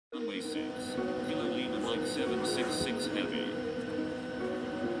runway 6. Kilo Lima Mike 766 Heavy.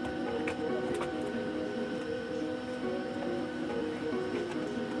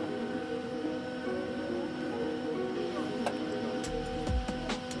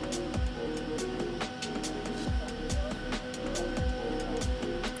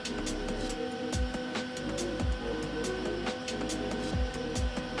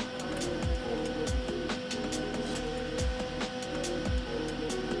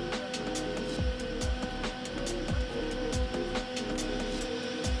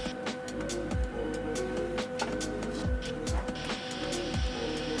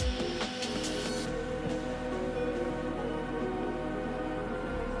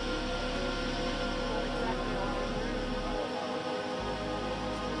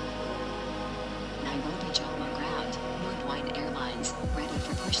 Nairobi Joma ground, Northwind Airlines, ready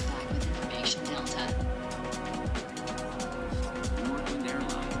for pushback with information Delta. Northwind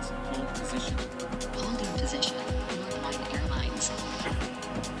Airlines, hold position. Holding position, Northwind Airlines.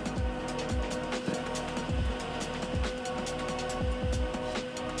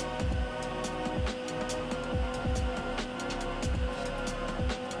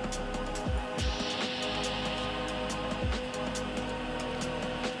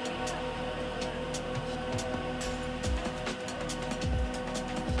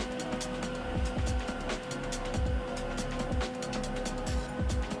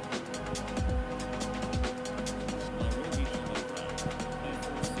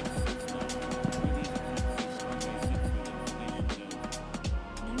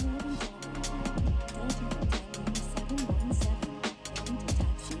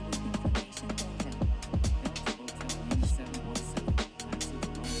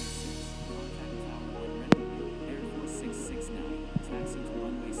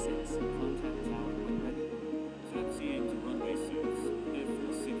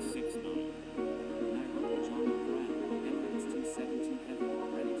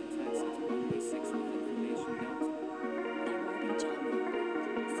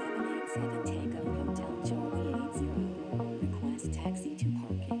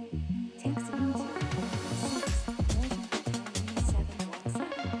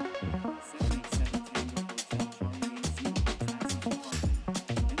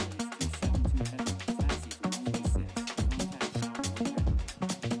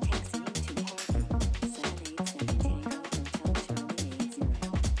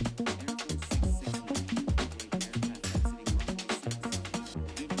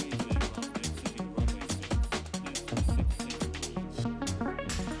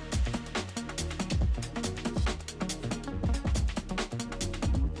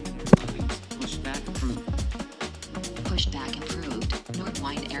 Pushback approved,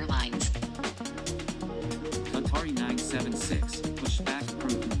 Northwind Airlines. Qatari 976, pushback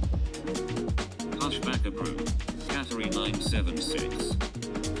approved. Pushback approved. Qatari 976.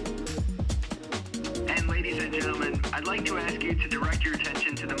 And ladies and gentlemen, I'd like to ask you to direct your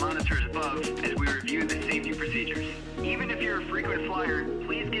attention to the monitors above as we review the safety procedures. Even if you're a frequent flyer,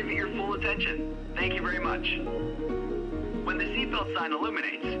 please give it your full attention. Thank you very much. When the seatbelt sign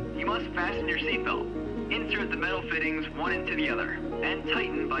illuminates, you must fasten your seatbelt. Insert the metal fittings one into the other, and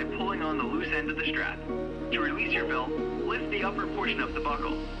tighten by pulling on the loose end of the strap. To release your belt, lift the upper portion of the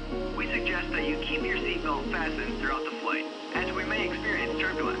buckle. We suggest that you keep your seatbelt fastened throughout the flight, as we may experience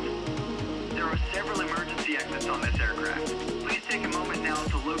turbulence. There are several emergency exits on this aircraft. Please take a moment now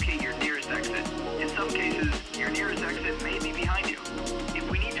to locate your nearest exit. In some cases, your nearest exit may be behind you. If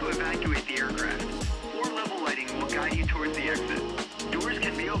we need to evacuate the aircraft, floor-level lighting will guide you towards the exit. Doors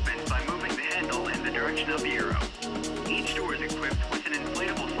can be opened by moving the handle in the direction of the arrow. Each door is equipped with an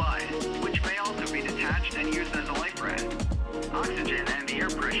inflatable slide, which may also be detached and used as a life raft. Oxygen and the air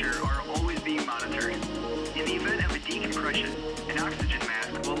pressure are always being monitored. In the event of a decompression, an oxygen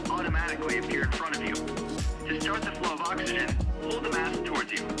mask will automatically appear in front of you. To start the flow of oxygen, hold the mask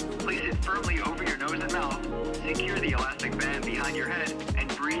towards you. Place it firmly over your nose and mouth, secure the elastic band behind your head, and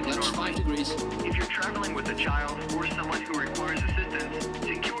breathe normally. 5 degrees. If you're traveling with a child or someone who requires assistance,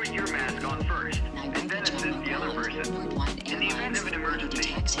 secure your mask on first, and then assist the other person. In the event of an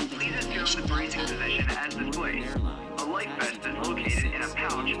emergency, please assume the bracing position as displayed. A life vest is located in a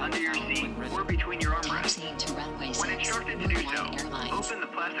pouch under your seat or between your armrests. When instructed to do so, open the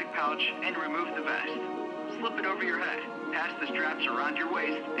plastic pouch and remove the vest. Slip it over your head, pass the straps around your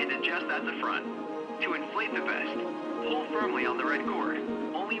waist, and adjust at the front. To inflate the vest, pull firmly on the red cord,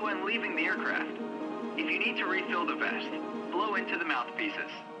 only when leaving the aircraft. If you need to refill the vest, blow into the mouthpieces.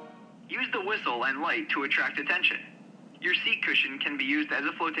 Use the whistle and light to attract attention. Your seat cushion can be used as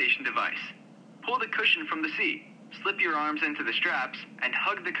a flotation device. Pull the cushion from the seat, slip your arms into the straps, and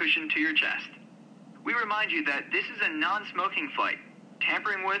hug the cushion to your chest. We remind you that this is a non-smoking flight.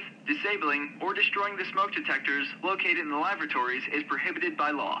 Tampering with, disabling, or destroying the smoke detectors located in the lavatories is prohibited by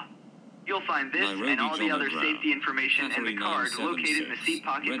law. You'll find this Nairobi and all the other Ground. safety information in the card located in the seat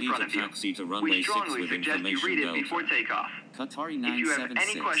pocket Ready in front to of you. taxi to runway We 6 strongly with suggest you read it information before Delta. takeoff. Qatari If you have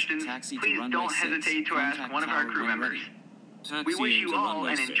any 976, questions, taxi to please runway don't 6, hesitate to ask contact one of our tower crew when members. ready. We wish Taxiing you to all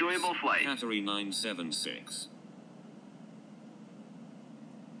runway an 6. enjoyable flight. Qatari 976.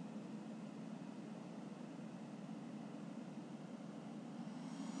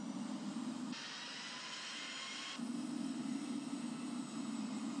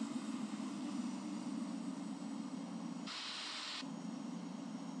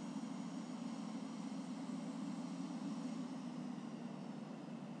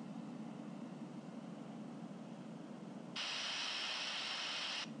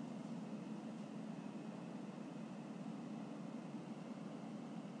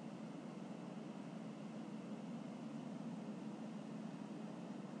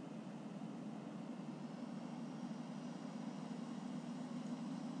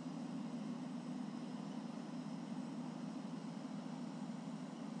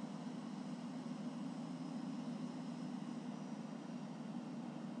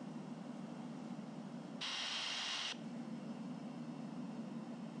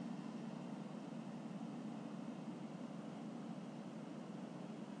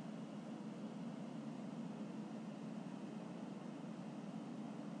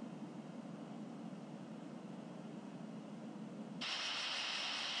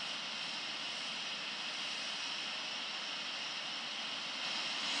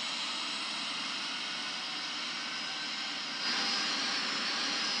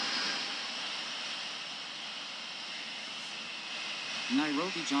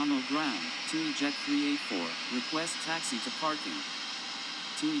 Nairobi Jomo Ground, TUI Jet 384, request taxi to parking.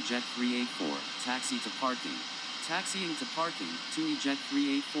 TUI Jet 384, taxi to parking. Taxiing to parking, TUI Jet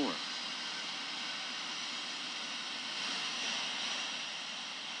 384.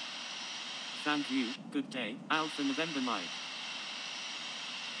 Thank you, good day, Alpha November 9.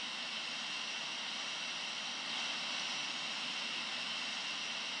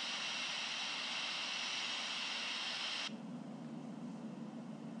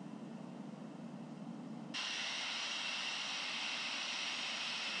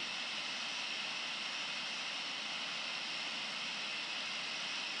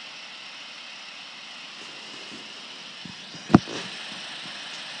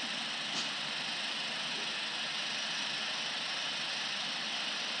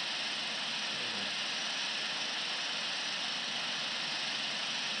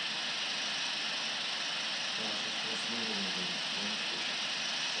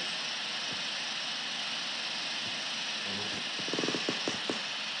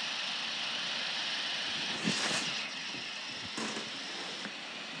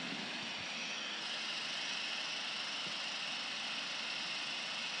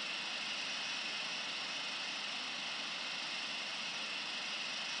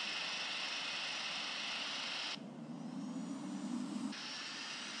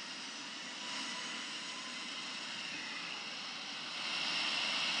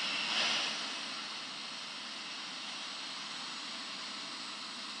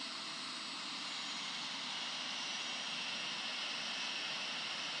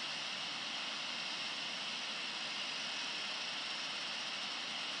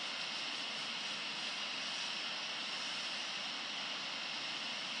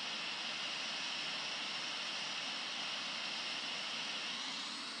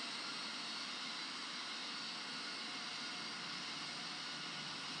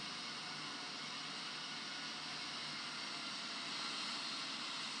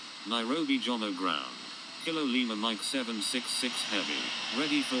 Nairobi Jomo Ground. Kilo Lima Mike 766 Heavy.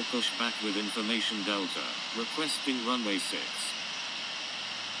 Ready for pushback with information Delta. Requesting runway 6.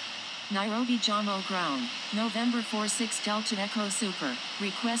 Nairobi Jomo Ground, November 46 Delta Echo Super,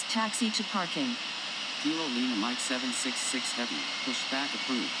 request taxi to parking. Kilo Lima Mike 766 Heavy, pushback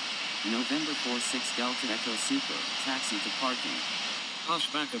approved. November 46 Delta Echo Super, taxi to parking.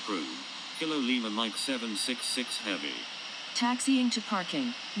 Pushback approved. Kilo Lima Mike 766 Heavy. Taxiing to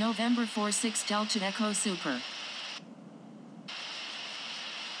parking, November 46 Delta Echo Super.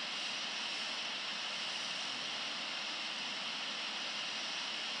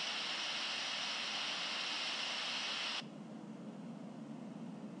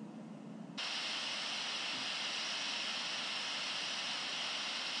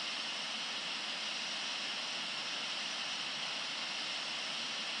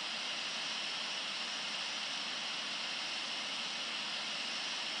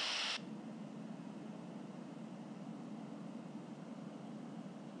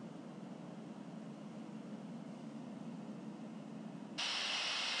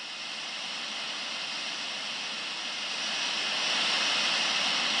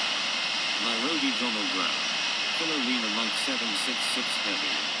 Nairobi Jomo Ground. Kilo Lima Mike 766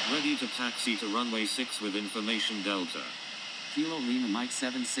 Heavy. Ready to taxi to runway 6 with information Delta. Kilo Lima Mike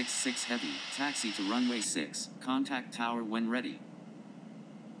 766 Heavy. Taxi to runway 6. Contact tower when ready.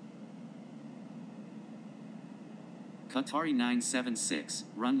 Qatari 976.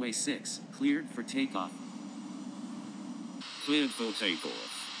 Runway 6. Cleared for takeoff. Cleared for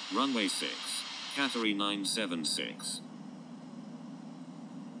takeoff. Runway 6. Qatari 976.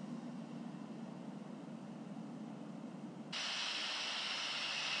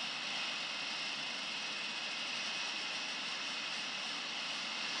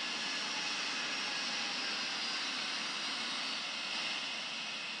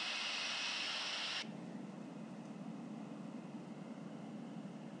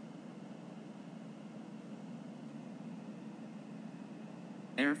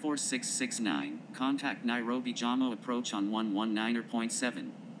 Air Force 669, contact Nairobi Jomo approach on 119.7.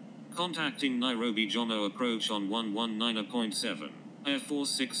 Contacting Nairobi Jomo approach on 119.7. Air Force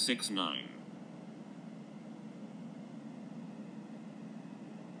 669.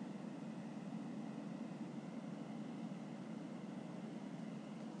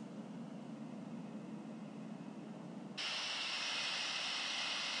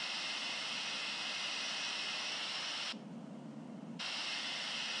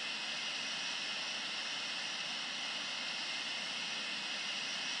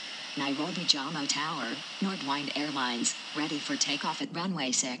 Nairobi Jomo Tower, Nordwind Airlines, ready for takeoff at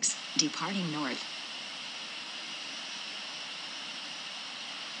runway 6, departing north.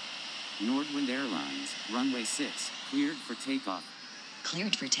 Nordwind Airlines, runway 6, cleared for takeoff.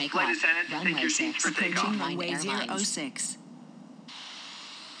 Cleared for takeoff. Flight attendants, take Runway your seats 6, for takeoff. Nordwind Runway Airlines. 06.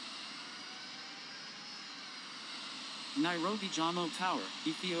 Nairobi Jomo Tower,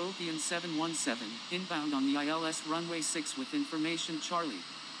 Ethiopian 717, inbound on the ILS runway 6 with information Charlie.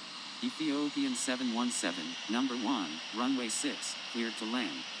 Ethiopian 717, number 1, runway 6, cleared to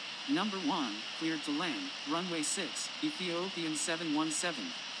land. Number 1, cleared to land, runway 6, Ethiopian 717.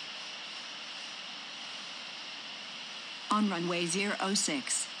 On runway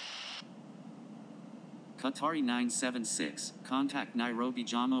 06. Qatari 976, contact Nairobi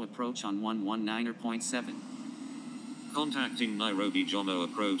Jomo approach on 119.7. Contacting Nairobi Jomo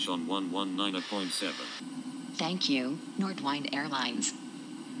approach on 119.7. Thank you, Nordwind Airlines.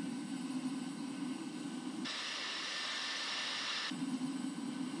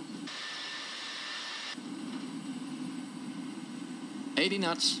 $80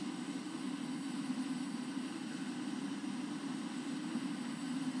 knots.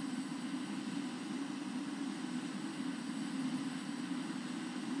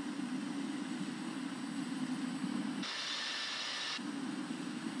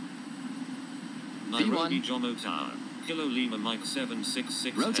 Nairobi Jomo Tower, Kilo Lima Mike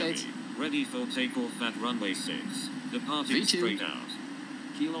 766 Rotate. Heavy. Ready for takeoff at runway 6. Departing V2. straight out.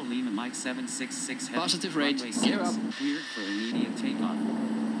 Kilo Lima Mike 766 heavy. Positive rate, runway gear 6, up. cleared for immediate takeoff.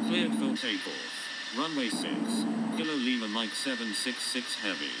 Cleared for takeoff. Runway 6. Kilo Lima Mike 766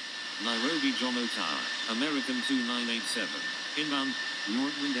 Heavy. Nairobi Jomo Tower, American 2987. Inbound.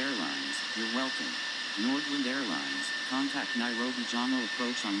 Nordwind Airlines, you're welcome. Nordwind Airlines, contact Nairobi Jomo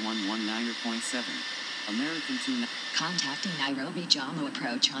approach on 119.7. American 2. Contacting Nairobi Jomo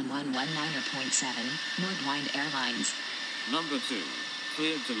approach on 119.7, Nordwind Airlines. Number 2.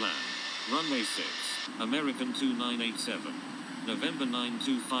 Cleared to land. Runway 6. American 2987. November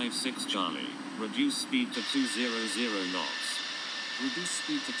 9256 Charlie. Reduce speed to 200 knots. Reduce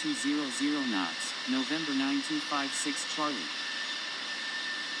speed to 200 knots, November 9256 Charlie.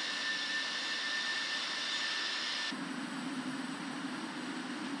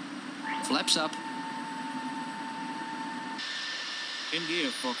 Flaps up.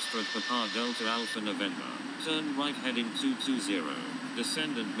 India Foxtrot Papa Delta Alpha November. Turn right heading 220.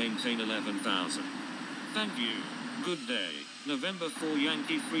 Descend and maintain 11,000. Thank you. Good day. November 4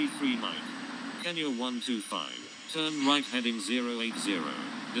 Yankee 33 Mike. Kenya 125. Turn right heading 080.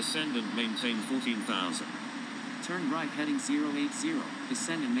 Descend and maintain 14,000. Turn right heading 080.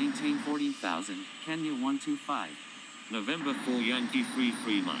 Descend and maintain 14,000. Kenya 125. November 4 Yankee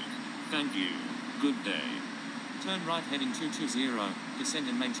 33 Mike. Thank you. Good day. Turn right heading 220, descend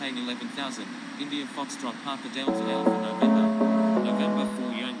and maintain 11,000, India Foxtrot Papa Delta Alpha November. November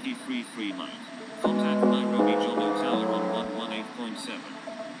 4 Yankee 33 Mike. Contact Nairobi Jomo Tower on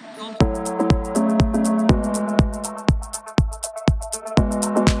 118.7.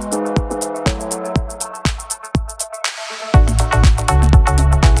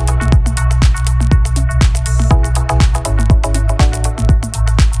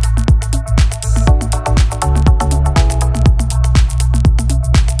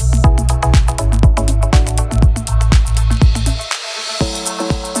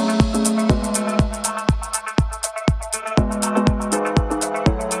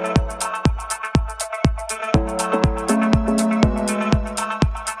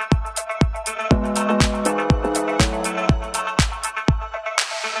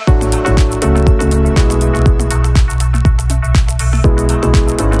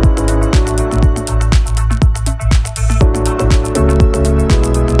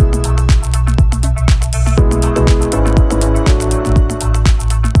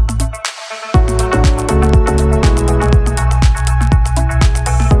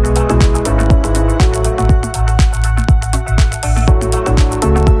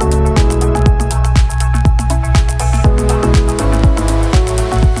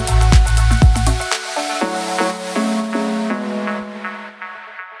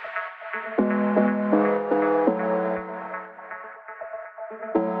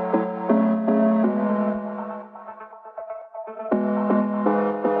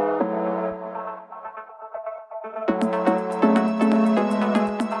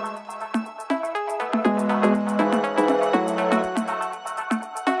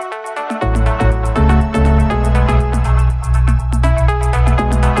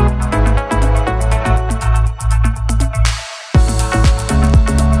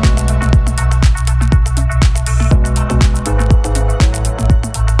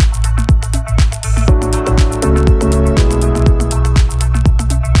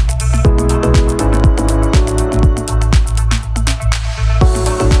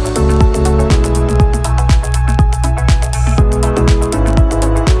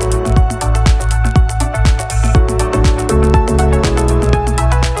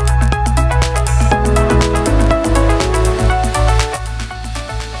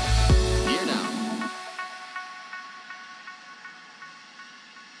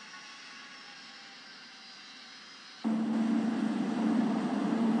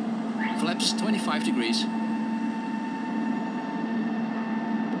 Flaps 25 degrees.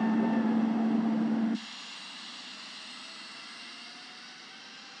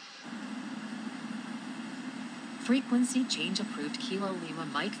 Frequency change approved Kilo Lima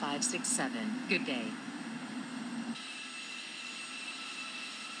Mike 567. Good day.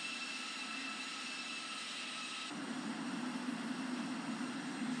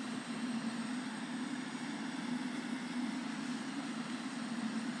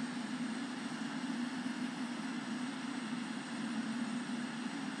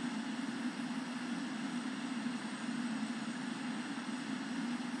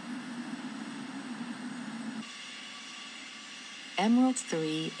 Emeralds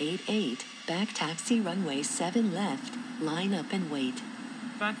 388, back taxi runway 7 left, line up and wait.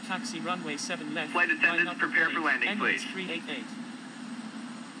 Back taxi runway 7 left. Flight line attendants, up prepare and for wait. landing, Emirates please. 388.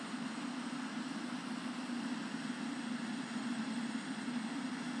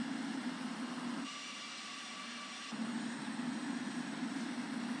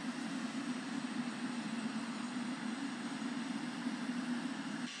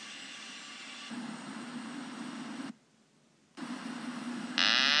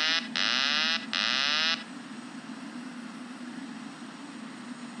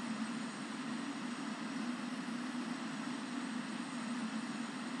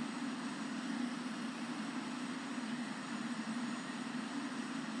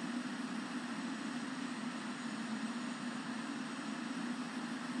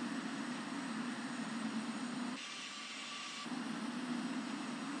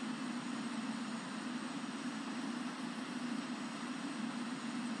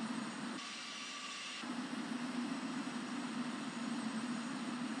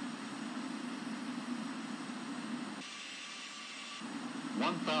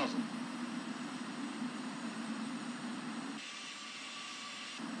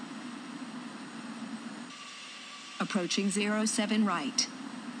 Approaching 07 right.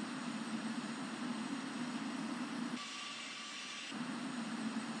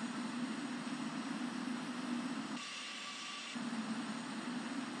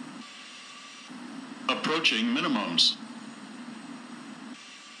 Approaching minimums.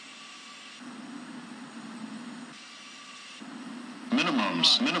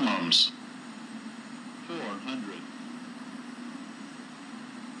 Minimums. 400.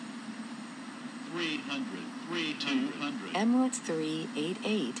 300. 200. Emirates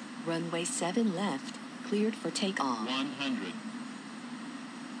 388, runway 7 left, cleared for takeoff. 100.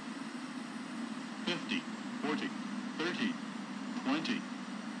 50. 40. 30. 20.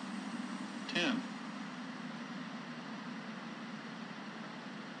 10.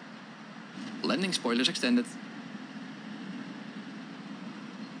 Landing spoilers extended.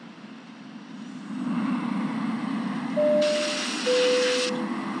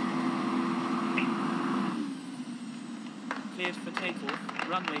 Cleared for takeoff.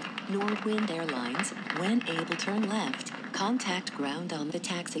 Runway. Nordwind Airlines, when able turn left, contact ground on the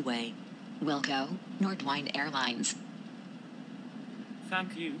taxiway. Wilco, Nordwind Airlines.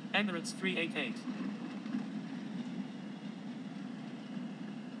 Thank you, Emirates 388.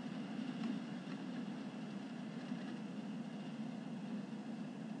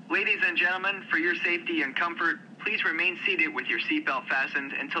 Ladies and gentlemen, for your safety and comfort, please remain seated with your seatbelt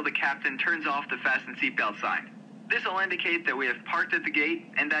fastened until the captain turns off the fasten seatbelt sign. This will indicate that we have parked at the gate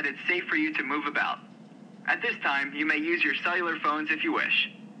and that it's safe for you to move about. At this time, you may use your cellular phones if you wish.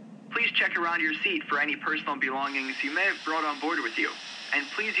 Please check around your seat for any personal belongings you may have brought on board with you. And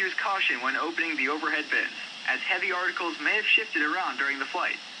please use caution when opening the overhead bins, as heavy articles may have shifted around during the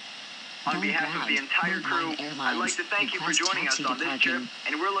flight. On Boeing behalf of the ground, entire crew, Nordwine I'd like Airlines, to thank you for request joining us taxi on to this trip, parking.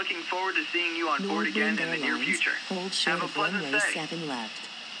 and we're looking forward to seeing you on board again in the near Airlines, future. hold short Have a of pleasant runway stay. 7 left.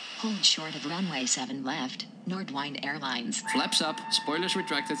 Hold short of runway 7 left. Nordwine Airlines. Flaps up, spoilers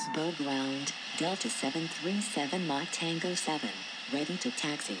retracted. Bow ground, Delta 737 Mach Tango 7. Ready to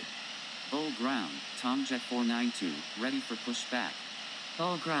taxi. Bowl ground, Tomjet 492, ready for pushback.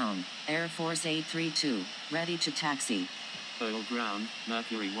 Bowl ground, Air Force 832, ready to taxi. Bowl ground,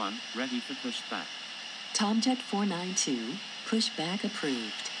 Mercury 1, ready for pushback. Tomjet 492, pushback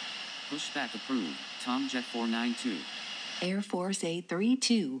approved. Pushback approved, Tomjet 492. Air Force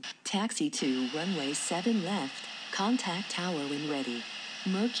 832, taxi to runway 7 left, contact tower when ready.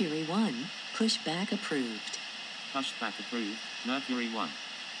 Mercury 1, pushback approved. Pushback approved, Mercury 1.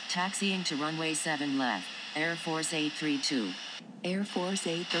 Taxiing to runway 7 left, Air Force 832. Air Force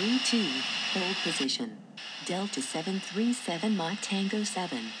 832, hold position. Delta 737 Mach Tango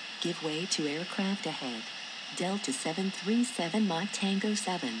 7, give way to aircraft ahead. Delta 737 Mach Tango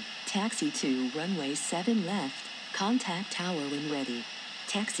 7, taxi to runway 7 left, contact tower when ready.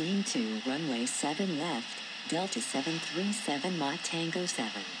 Taxiing to runway 7 left, Delta 737 Mach Tango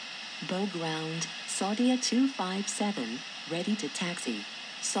 7. Bow ground, Saudia 257, ready to taxi.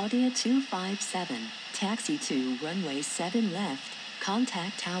 Saudia 257, taxi to runway 7 left,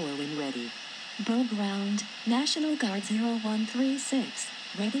 contact tower when ready. Bow ground, National Guard 0136,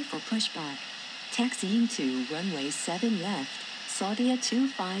 ready for pushback. Taxiing to runway 7 left, Saudia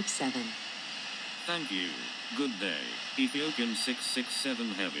 257. Thank you. Good day. Ethiopian 667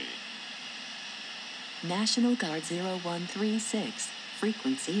 Heavy. National Guard 0136,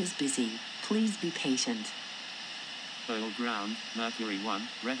 frequency is busy. Please be patient. Bowl ground, Mercury 1,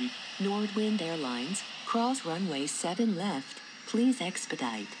 ready. Nordwind Airlines, cross runway 7 left, please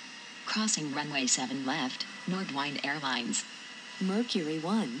expedite. Crossing runway 7 left, Nordwine Airlines. Mercury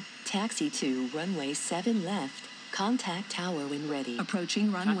 1, taxi to runway 7 left, contact tower when ready.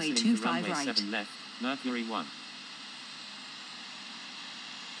 Approaching runway Taxiing to 25 runway right. 7 left, Mercury 1.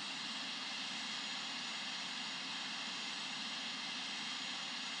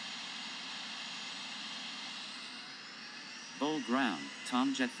 Bowl ground,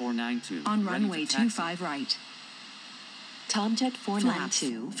 Tomjet 492. On ready runway to taxi. 25 right. Tomjet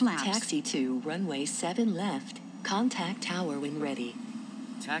 492, Flaps. taxi to runway 7 left, contact tower when ready.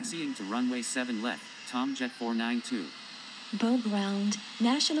 Taxiing to runway 7 left, Tomjet 492. Bow ground,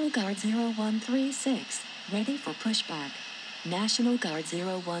 National Guard 0136, ready for pushback. National Guard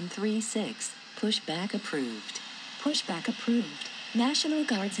 0136, pushback approved. Pushback approved. National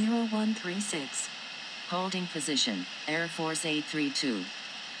Guard 0136. Holding position, Air Force 832.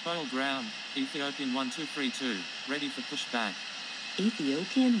 Bowl ground, Ethiopian 1232, ready for pushback.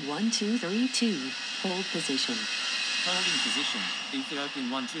 Ethiopian 1232, hold position. Holding position, Ethiopian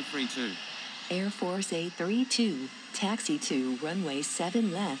 1232. Air Force 832, taxi to runway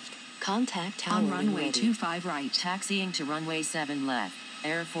 7 left, contact tower On when runway ready. 25 right. Taxiing to runway 7 left,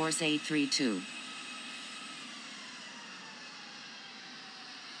 Air Force 832.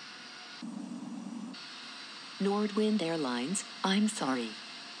 Nordwind Airlines, I'm sorry.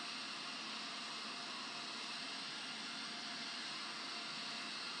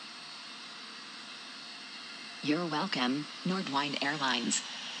 You're welcome, Nordwine Airlines.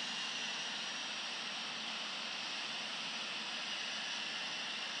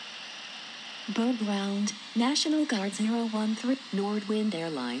 Bow ground, National Guard 013, Nordwind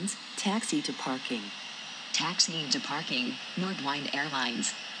Airlines, taxi to parking. Taxiing to parking, Nordwine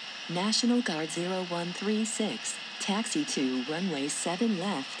Airlines. National Guard 0136, taxi to runway 7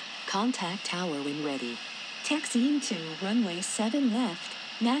 left, contact tower when ready. Taxiing to runway 7 left,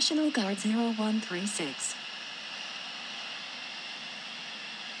 National Guard 0136.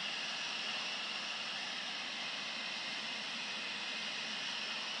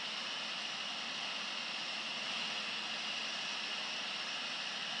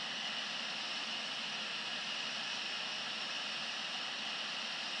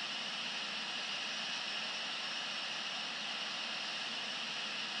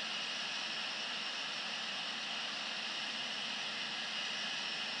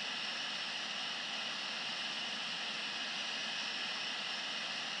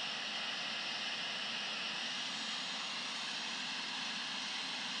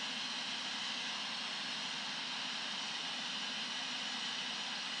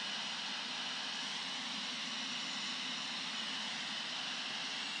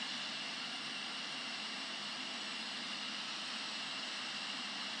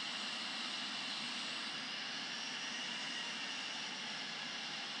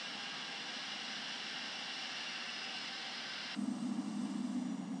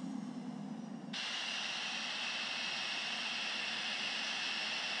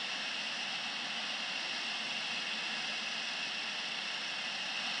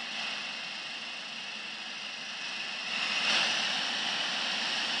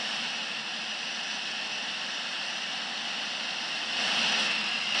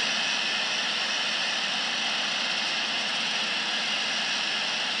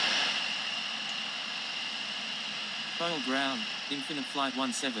 Boeing ground, Infinite Flight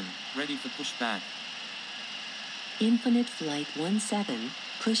 17, ready for pushback. Infinite Flight 17,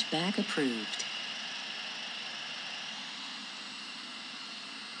 pushback approved.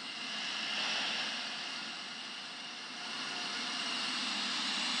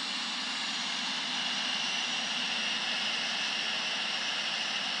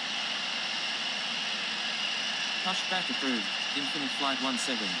 Pushback approved, Infinite Flight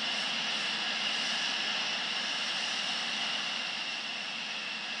 17.